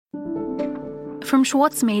From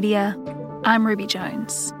Schwartz Media, I'm Ruby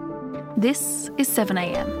Jones. This is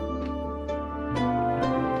 7am.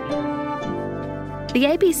 The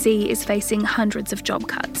ABC is facing hundreds of job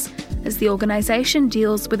cuts as the organisation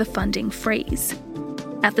deals with a funding freeze.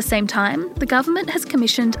 At the same time, the government has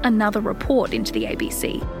commissioned another report into the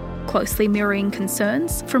ABC, closely mirroring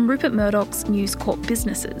concerns from Rupert Murdoch's News Corp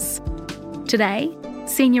businesses. Today,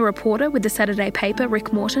 senior reporter with the Saturday paper,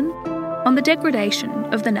 Rick Morton, on the degradation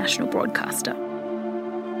of the national broadcaster.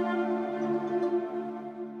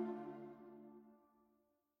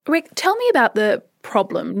 Rick, tell me about the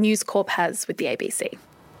problem News Corp has with the ABC.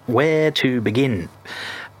 Where to begin?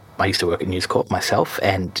 I used to work at News Corp myself,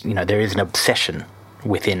 and there is an obsession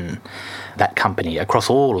within that company across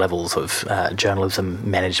all levels of journalism,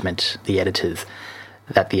 management, the editors,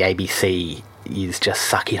 that the ABC is just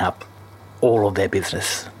sucking up all of their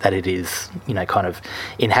business, that it is, kind of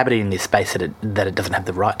inhabiting this space that it doesn't have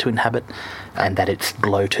the right to inhabit, and that it's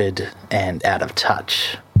bloated and out of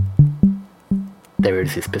touch. There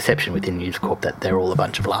is this perception within News Corp that they're all a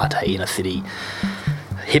bunch of latte inner city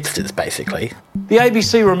hipsters, basically. The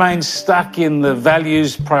ABC remains stuck in the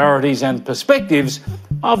values, priorities and perspectives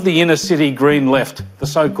of the inner city green left, the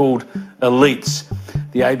so-called elites.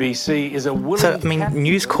 The ABC is a willing...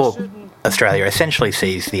 News Corp Australia essentially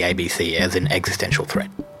sees the ABC as an existential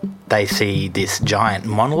threat. They see this giant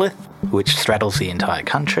monolith which straddles the entire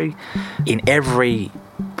country in every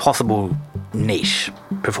possible niche,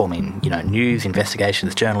 performing, news,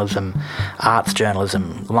 investigations, journalism, arts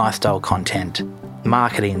journalism, lifestyle content,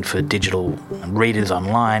 marketing for digital readers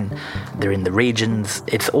online. They're in the regions.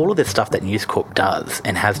 It's all of this stuff that News Corp does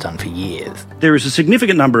and has done for years. There is a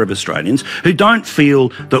significant number of Australians who don't feel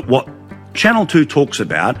that what Channel 2 talks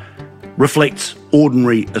about reflects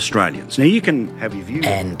ordinary Australians. Now, you can have your view.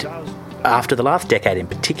 And after the last decade in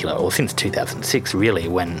particular, or since 2006 really,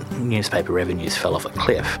 when newspaper revenues fell off a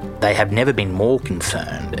cliff, they have never been more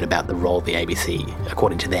concerned about the role the ABC,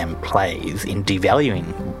 according to them, plays in devaluing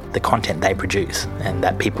the content they produce and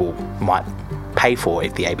that people might pay for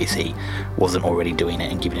if the ABC wasn't already doing it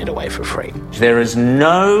and giving it away for free. There is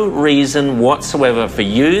no reason whatsoever for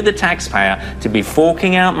you, the taxpayer, to be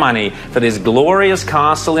forking out money for this glorious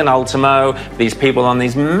castle in Ultimo, these people on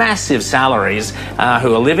these massive salaries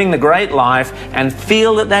who are living the great life and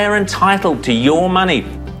feel that they are entitled to your money.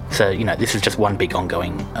 So, this is just one big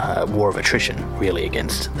ongoing war of attrition, really,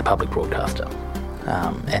 against the public broadcaster.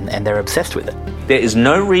 And they're obsessed with it. There is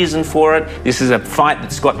no reason for it. This is a fight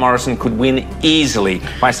that Scott Morrison could win easily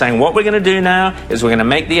by saying what we're going to do now is we're going to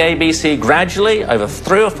make the ABC gradually, over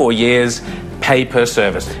 3 or 4 years, pay per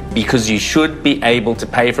service, because you should be able to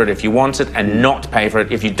pay for it if you want it and not pay for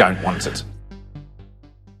it if you don't want it.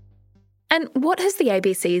 And what has the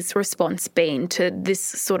ABC's response been to this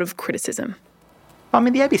sort of criticism? The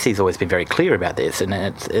ABC's always been very clear about this,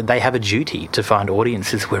 and they have a duty to find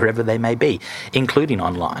audiences wherever they may be, including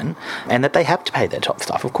online, and that they have to pay their top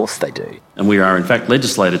staff. Of course they do. And we are, in fact,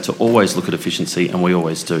 legislated to always look at efficiency, and we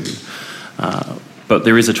always do. But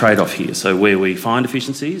there is a trade-off here. So where we find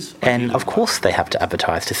efficiencies... And of course they have to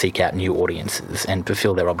advertise to seek out new audiences and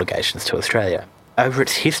fulfil their obligations to Australia. Over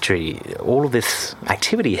its history, all of this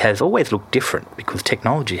activity has always looked different because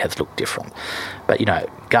technology has looked different. But,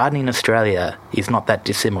 Gardening Australia is not that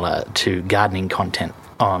dissimilar to gardening content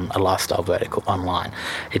on a lifestyle vertical online.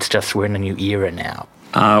 It's just we're in a new era now.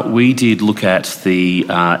 We did look at the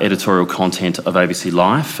editorial content of ABC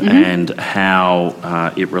Life and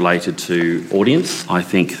how it related to audience. I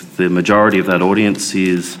think the majority of that audience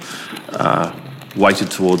is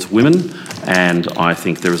weighted towards women, and I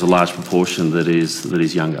think there is a large proportion that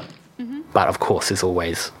is younger. But of course there's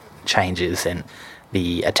always changes, and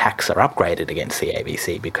the attacks are upgraded against the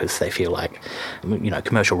ABC because they feel like,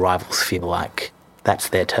 commercial rivals feel like that's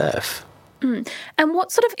their turf. And what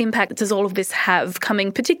sort of impact does all of this have,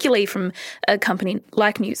 coming particularly from a company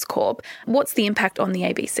like News Corp? What's the impact on the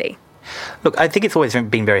ABC? Look, I think it's always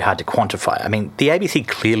been very hard to quantify. The ABC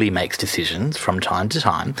clearly makes decisions from time to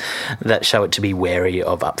time that show it to be wary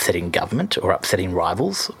of upsetting government or upsetting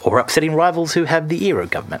rivals who have the ear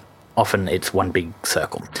of government. Often it's one big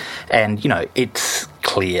circle. And, it's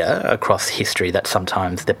clear across history that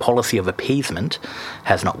sometimes the policy of appeasement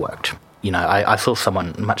has not worked. I saw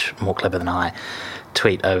someone much more clever than I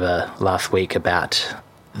tweet over last week about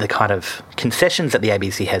the kind of concessions that the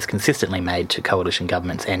ABC has consistently made to coalition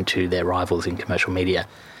governments and to their rivals in commercial media.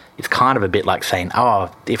 It's kind of a bit like saying,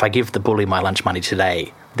 if I give the bully my lunch money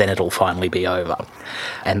today, then it'll finally be over.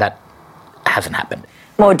 And that hasn't happened.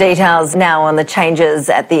 More details now on the changes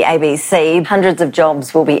at the ABC. Hundreds of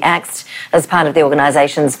jobs will be axed as part of the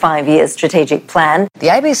organisation's 5-year strategic plan. The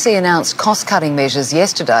ABC announced cost-cutting measures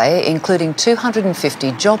yesterday, including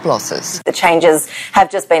 250 job losses. The changes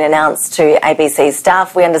have just been announced to ABC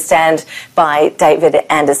staff, we understand, by David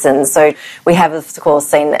Anderson. So we have, of course,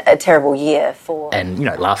 seen a terrible year for... And,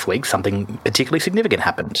 last week something particularly significant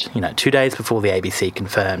happened. 2 days before the ABC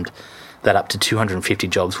confirmed that up to 250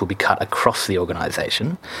 jobs will be cut across the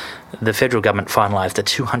organisation, the federal government finalised a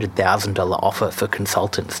 $200,000 offer for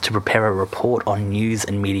consultants to prepare a report on news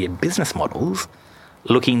and media business models,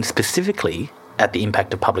 looking specifically at the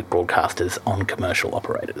impact of public broadcasters on commercial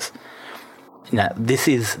operators. Now, this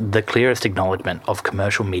is the clearest acknowledgement of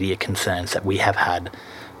commercial media concerns that we have had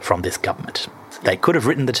from this government. They could have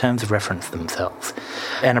written the terms of reference themselves.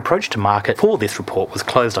 An approach to market for this report was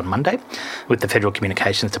closed on Monday, with the Federal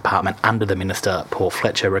Communications Department under the Minister, Paul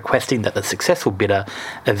Fletcher, requesting that the successful bidder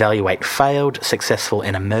evaluate failed, successful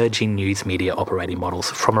and emerging news media operating models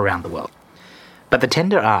from around the world. But the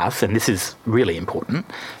tender asks, and this is really important,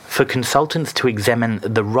 for consultants to examine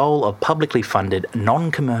the role of publicly funded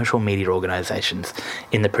non-commercial media organisations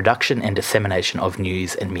in the production and dissemination of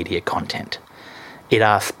news and media content. It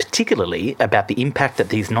asks particularly about the impact that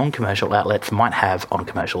these non-commercial outlets might have on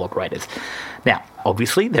commercial operators. Now,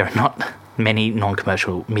 obviously, there are not many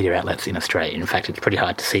non-commercial media outlets in Australia. In fact, it's pretty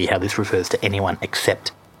hard to see how this refers to anyone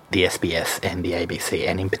except the SBS and the ABC,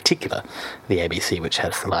 and in particular, the ABC, which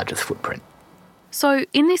has the largest footprint. So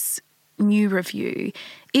in this new review,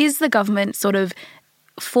 is the government sort of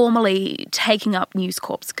formally taking up News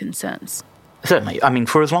Corp's concerns? Certainly. I mean,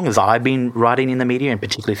 for as long as I've been writing in the media, and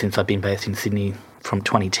particularly since I've been based in Sydney from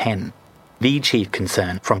 2010, the chief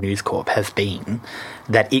concern from News Corp has been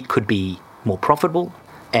that it could be more profitable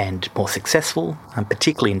and more successful, and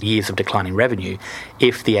particularly in years of declining revenue,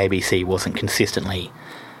 if the ABC wasn't consistently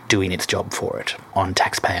doing its job for it on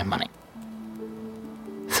taxpayer money.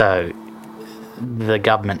 So the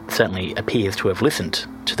government certainly appears to have listened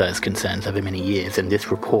to those concerns over many years, and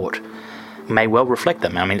this report may well reflect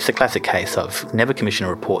them. I mean, it's a classic case of never commission a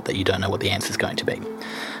report that you don't know what the answer is going to be.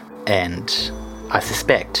 And I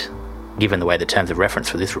suspect, given the way the terms of reference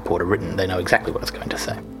for this report are written, they know exactly what it's going to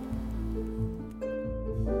say.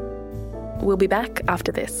 We'll be back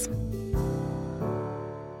after this.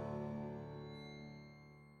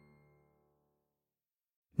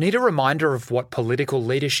 Need a reminder of what political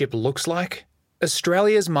leadership looks like?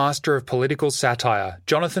 Australia's master of political satire,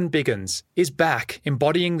 Jonathan Biggins, is back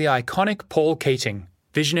embodying the iconic Paul Keating,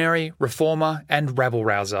 visionary, reformer and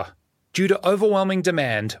rabble-rouser. Due to overwhelming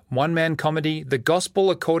demand, one-man comedy The Gospel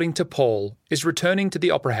According to Paul is returning to the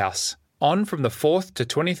Opera House, on from the 4th to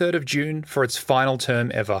 23rd of June for its final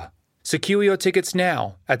term ever. Secure your tickets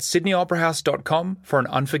now at sydneyoperahouse.com for an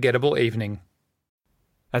unforgettable evening.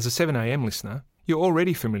 As a 7am listener, you're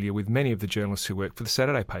already familiar with many of the journalists who work for the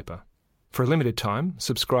Saturday paper. For a limited time,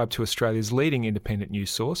 subscribe to Australia's leading independent news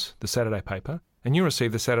source, The Saturday Paper, and you'll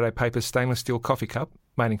receive The Saturday Paper's stainless steel coffee cup,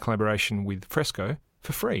 made in collaboration with Fresco,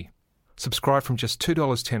 for free. Subscribe from just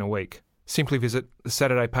 $2.10 a week. Simply visit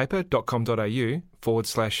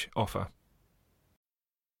thesaturdaypaper.com.au/offer.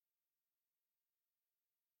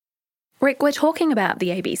 Rick, we're talking about the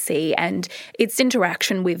ABC and its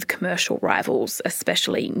interaction with commercial rivals,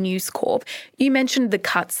 especially News Corp. You mentioned the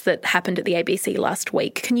cuts that happened at the ABC last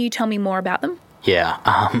week. Can you tell me more about them? Yeah,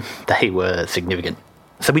 they were significant.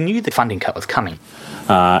 So we knew the funding cut was coming.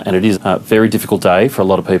 And it is a very difficult day for a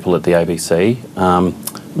lot of people at the ABC.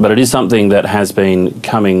 But it is something that has been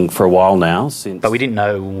coming for a while now. But we didn't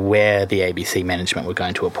know where the ABC management were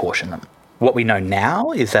going to apportion them. What we know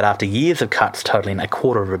now is that after years of cuts totalling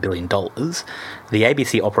 $250 million, the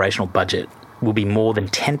ABC operational budget will be more than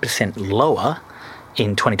 10% lower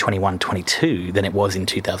in 2021-22 than it was in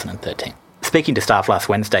 2013. Speaking to staff last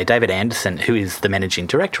Wednesday, David Anderson, who is the managing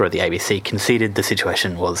director of the ABC, conceded the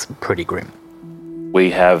situation was pretty grim. We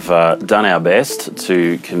have done our best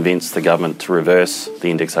to convince the government to reverse the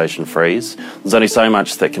indexation freeze. There's only so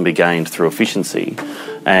much that can be gained through efficiency,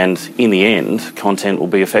 and in the end, content will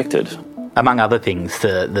be affected. Among other things,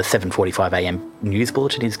 the 7:45am news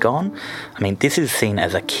bulletin is gone. I mean, this is seen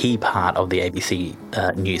as a key part of the ABC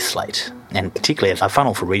news slate, and particularly as a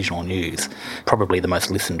funnel for regional news, probably the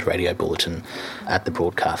most listened radio bulletin at the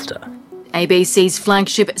broadcaster. ABC's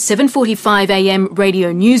flagship 7:45am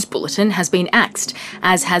radio news bulletin has been axed,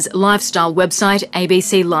 as has lifestyle website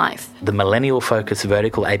ABC Life. The millennial-focused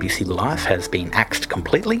vertical ABC Life has been axed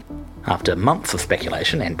completely, after months of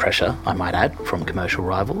speculation and pressure, I might add, from commercial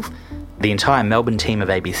rivals. The entire Melbourne team of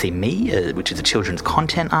ABC Me, which is a children's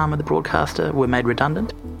content arm of the broadcaster, were made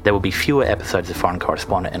redundant. There will be fewer episodes of Foreign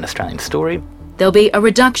Correspondent and Australian Story. There'll be a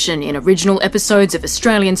reduction in original episodes of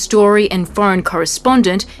Australian Story and Foreign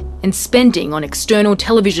Correspondent, and spending on external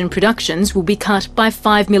television productions will be cut by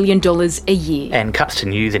 $5 million a year. And cuts to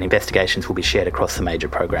news and investigations will be shared across the major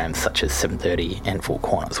programs such as 7:30 and Four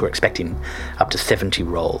Corners. We're expecting up to 70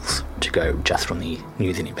 roles to go just from the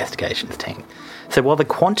news and investigations team. So while the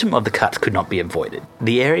quantum of the cuts could not be avoided,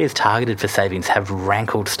 the areas targeted for savings have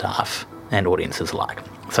rankled staff and audiences alike.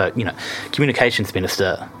 So, Communications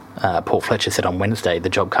Minister Paul Fletcher said on Wednesday the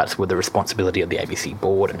job cuts were the responsibility of the ABC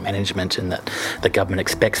board and management, and that the government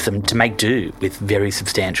expects them to make do with very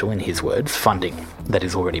substantial, in his words, funding that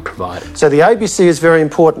is already provided. So the ABC is very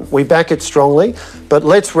important. We back it strongly, but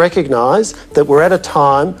let's recognise that we're at a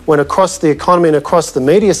time when across the economy and across the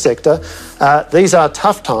media sector, these are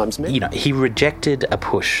tough times. He rejected a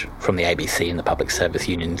push from the ABC and the Public Service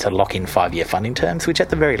Union to lock in 5-year funding terms, which at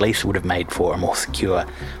the very least would have made for a more secure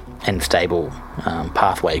and stable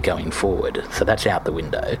pathway going forward. So that's out the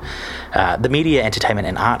window. The Media, Entertainment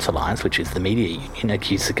and Arts Alliance, which is the media union,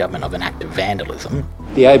 accused the government of an act of vandalism.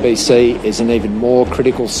 The ABC is an even more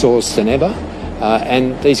critical source than ever,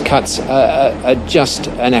 and these cuts are just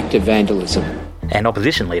an act of vandalism. And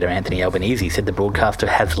opposition leader Anthony Albanese said the broadcaster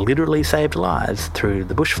has literally saved lives through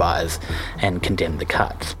the bushfires and condemned the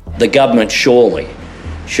cuts. The government surely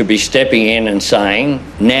should be stepping in and saying,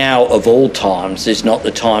 now of all times is not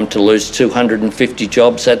the time to lose 250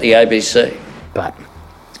 jobs at the ABC. But,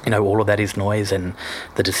 all of that is noise, and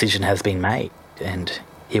the decision has been made, and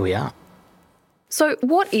here we are. So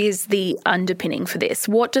what is the underpinning for this?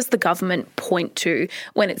 What does the government point to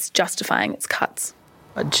when it's justifying its cuts?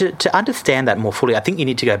 To understand that more fully, I think you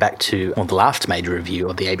need to go back to the last major review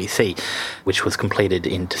of the ABC, which was completed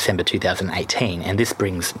in December 2018, and this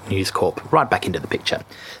brings News Corp right back into the picture.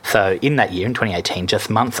 So in that year, in 2018, just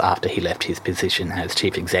months after he left his position as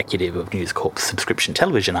chief executive of News Corp's subscription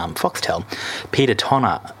television arm, Foxtel, Peter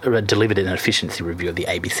Tonner delivered an efficiency review of the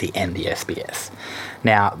ABC and the SBS.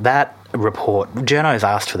 Now, that report, journos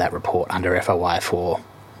asked for that report under FOI for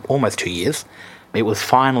almost 2 years. It was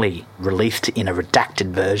finally released in a redacted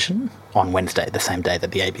version on Wednesday, the same day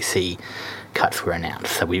that the ABC cuts were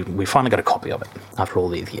announced. So we finally got a copy of it after all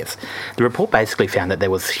these years. The report basically found that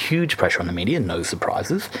there was huge pressure on the media, no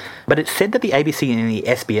surprises, but it said that the ABC and the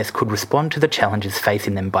SBS could respond to the challenges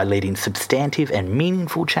facing them by leading substantive and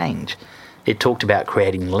meaningful change. It talked about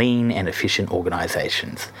creating lean and efficient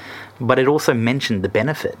organisations, but it also mentioned the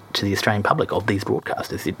benefit to the Australian public of these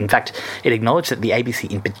broadcasters. In fact, it acknowledged that the ABC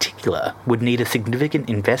in particular would need a significant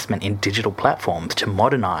investment in digital platforms to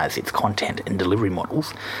modernise its content and delivery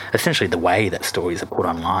models, essentially the way that stories are put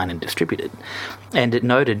online and distributed. And it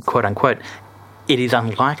noted, quote unquote, it is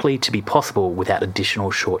unlikely to be possible without additional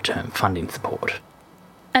short-term funding support.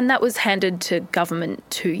 And that was handed to government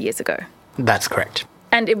 2 years ago. That's correct.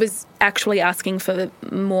 And it was actually asking for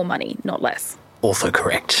more money, not less. Also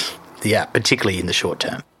correct. Yeah, particularly in the short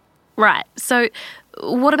term. Right. So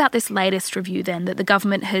what about this latest review then that the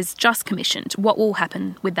government has just commissioned? What will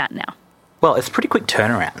happen with that now? Well, it's a pretty quick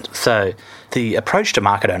turnaround. So the approach to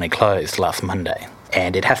market only closed last Monday,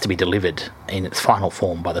 and it has to be delivered in its final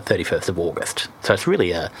form by the 31st of August. So it's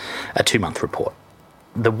really a 2-month report.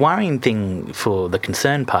 The worrying thing for the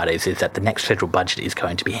concerned parties is that the next federal budget is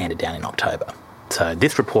going to be handed down in October. So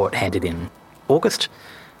this report handed in August,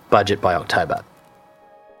 budget by October.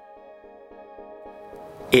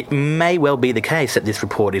 It may well be the case that this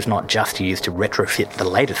report is not just used to retrofit the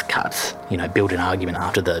latest cuts, build an argument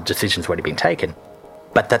after the decision's already been taken,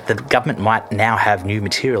 but that the government might now have new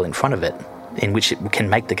material in front of it in which it can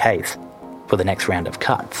make the case for the next round of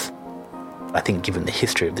cuts. I think given the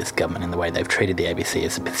history of this government and the way they've treated the ABC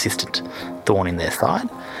as a persistent thorn in their side,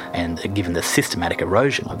 and given the systematic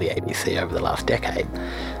erosion of the ABC over the last decade,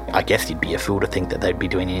 I guess you'd be a fool to think that they'd be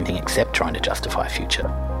doing anything except trying to justify future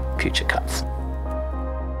cuts.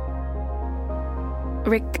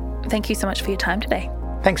 Rick, thank you so much for your time today.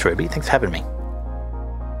 Thanks, Ruby. Thanks for having me.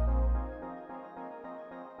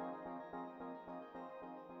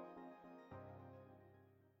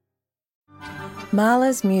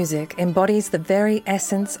 Mahler's music embodies the very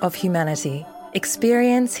essence of humanity.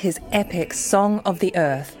 Experience his epic Song of the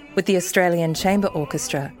Earth with the Australian Chamber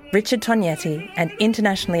Orchestra, Richard Tognetti, and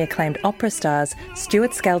internationally acclaimed opera stars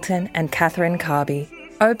Stuart Skelton and Catherine Carby.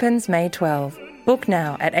 Opens May 12. Book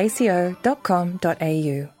now at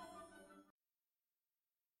aco.com.au.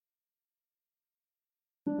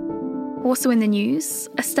 Also in the news,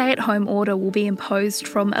 a stay-at-home order will be imposed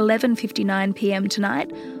from 11:59 p.m.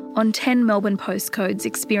 tonight on 10 Melbourne postcodes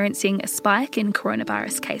experiencing a spike in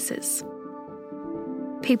coronavirus cases.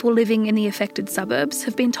 people living in the affected suburbs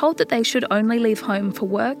have been told that they should only leave home for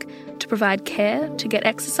work, to provide care, to get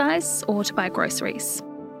exercise, or to buy groceries.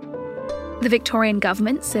 The Victorian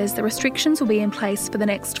government says the restrictions will be in place for the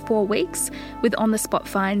next 4 weeks, with on-the-spot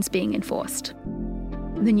fines being enforced.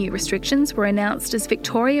 The new restrictions were announced as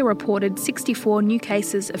Victoria reported 64 new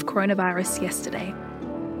cases of coronavirus yesterday.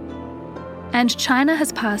 And China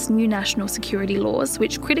has passed new national security laws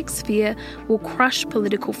which critics fear will crush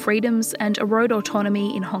political freedoms and erode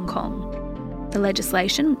autonomy in Hong Kong. The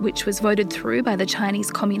legislation, which was voted through by the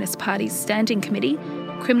Chinese Communist Party's Standing Committee,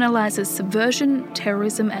 criminalises subversion,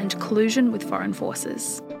 terrorism and collusion with foreign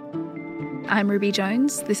forces. I'm Ruby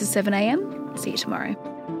Jones. This is 7am. See you tomorrow.